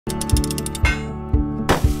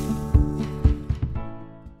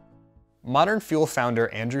Modern Fuel founder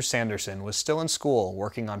Andrew Sanderson was still in school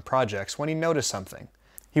working on projects when he noticed something.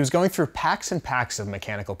 He was going through packs and packs of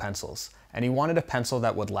mechanical pencils, and he wanted a pencil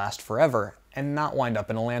that would last forever and not wind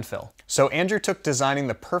up in a landfill. So Andrew took designing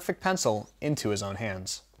the perfect pencil into his own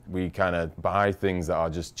hands. We kind of buy things that are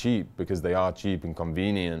just cheap because they are cheap and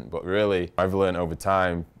convenient, but really I've learned over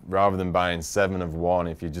time, rather than buying 7 of one,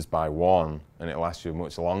 if you just buy one and it lasts you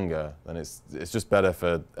much longer, then it's just better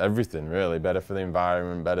for everything really, better for the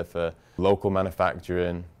environment, better for local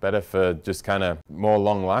manufacturing, better for just kind of more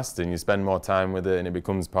long lasting. You spend more time with it and it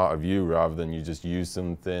becomes part of you rather than you just use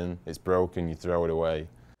something, it's broken, you throw it away.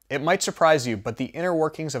 It might surprise you, but the inner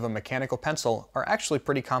workings of a mechanical pencil are actually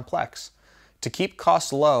pretty complex. To keep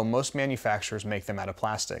costs low, most manufacturers make them out of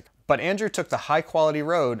plastic. But Andrew took the high-quality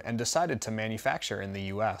road and decided to manufacture in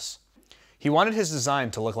the US. He wanted his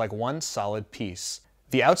design to look like one solid piece.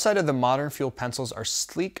 The outside of the Modern Fuel pencils are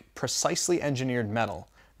sleek, precisely engineered metal.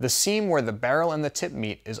 The seam where the barrel and the tip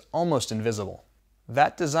meet is almost invisible.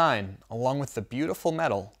 That design, along with the beautiful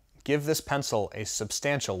metal, give this pencil a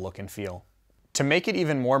substantial look and feel. To make it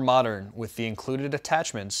even more modern with the included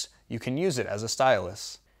attachments, you can use it as a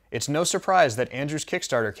stylus. It's no surprise that Andrew's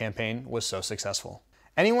Kickstarter campaign was so successful.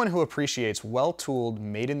 Anyone who appreciates well-tooled,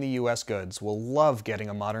 made-in-the-US goods will love getting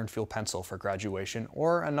a Modern Fuel pencil for graduation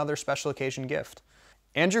or another special occasion gift.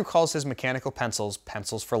 Andrew calls his mechanical pencils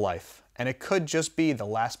pencils for life, and it could just be the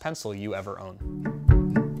last pencil you ever own.